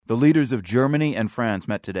The leaders of Germany and France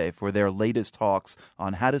met today for their latest talks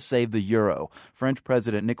on how to save the euro. French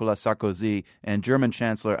President Nicolas Sarkozy and German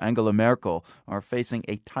Chancellor Angela Merkel are facing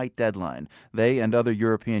a tight deadline. They and other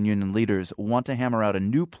European Union leaders want to hammer out a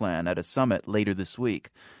new plan at a summit later this week.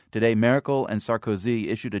 Today, Merkel and Sarkozy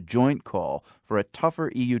issued a joint call for a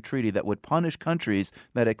tougher EU treaty that would punish countries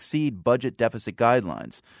that exceed budget deficit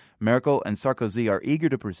guidelines. Merkel and Sarkozy are eager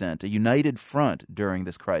to present a united front during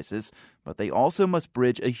this crisis, but they also must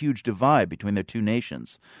bridge a huge divide between their two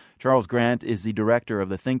nations. Charles Grant is the director of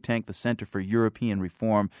the think tank, the Center for European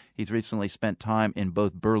Reform. He's recently spent time in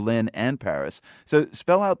both Berlin and Paris. So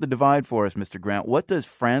spell out the divide for us, Mr. Grant. What does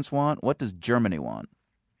France want? What does Germany want?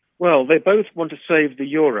 Well, they both want to save the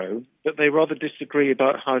euro, but they rather disagree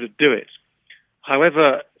about how to do it.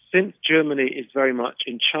 However, since Germany is very much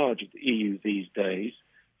in charge of the EU these days,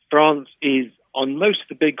 France is, on most of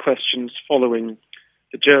the big questions, following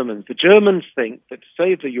the Germans. The Germans think that to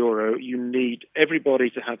save the euro, you need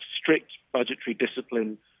everybody to have strict budgetary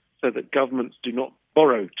discipline so that governments do not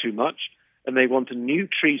borrow too much, and they want a new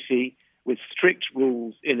treaty with strict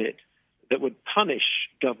rules in it that would punish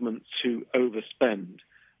governments who overspend.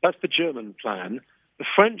 That's the German plan. The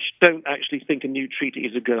French don't actually think a new treaty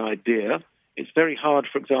is a good idea. It's very hard,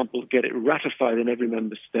 for example, to get it ratified in every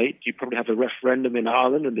member state. You probably have a referendum in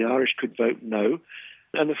Ireland and the Irish could vote no.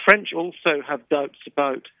 And the French also have doubts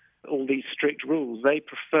about all these strict rules. They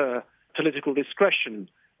prefer political discretion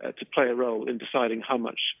to play a role in deciding how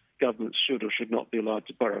much governments should or should not be allowed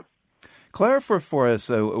to borrow. Clarify for us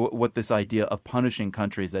what this idea of punishing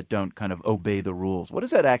countries that don't kind of obey the rules. What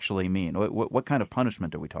does that actually mean? What kind of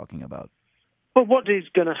punishment are we talking about? Well, what is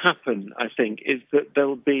going to happen, I think, is that there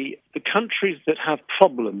will be the countries that have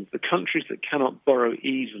problems, the countries that cannot borrow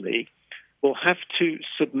easily, will have to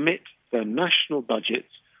submit their national budgets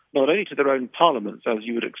not only to their own parliaments, as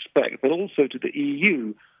you would expect, but also to the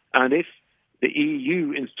EU. And if the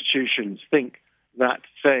EU institutions think that,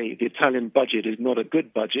 say, the Italian budget is not a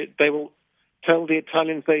good budget, they will tell the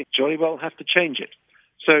Italians they jolly well have to change it.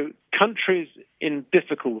 So countries in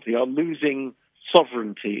difficulty are losing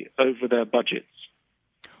sovereignty over their budgets.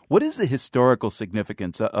 What is the historical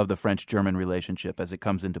significance of the French-German relationship as it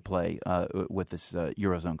comes into play with this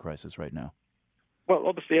Eurozone crisis right now? Well,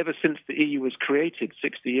 obviously, ever since the EU was created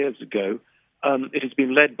 60 years ago, it has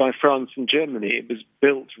been led by France and Germany. It was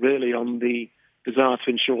built really on the desire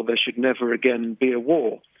to ensure there should never again be a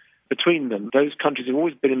war between them. Those countries have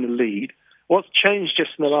always been in the lead. What's changed just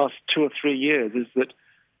in the last 2 or 3 years is that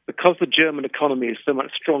because the German economy is so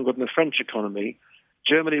much stronger than the French economy,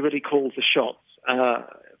 Germany really calls the shots.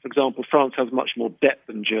 For example, France has much more debt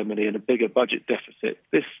than Germany and a bigger budget deficit.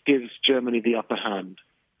 This gives Germany the upper hand.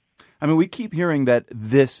 I mean, we keep hearing that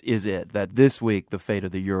this is it, that this week the fate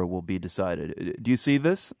of the euro will be decided. Do you see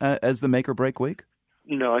this as the make or break week?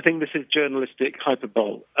 No, I think this is journalistic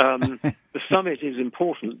hyperbole. The summit is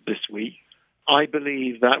important this week. I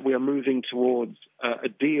believe that we are moving towards a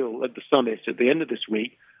deal at the summit at the end of this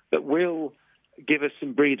week that will give us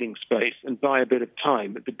some breathing space and buy a bit of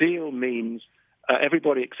time. But the deal means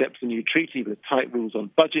everybody accepts a new treaty with tight rules on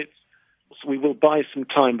budgets. So we will buy some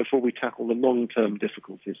time before we tackle the long-term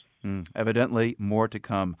difficulties. Evidently, more to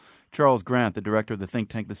come. Charles Grant, the director of the think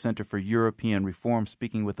tank, the Center for European Reform,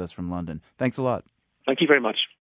 speaking with us from London. Thanks a lot. Thank you very much.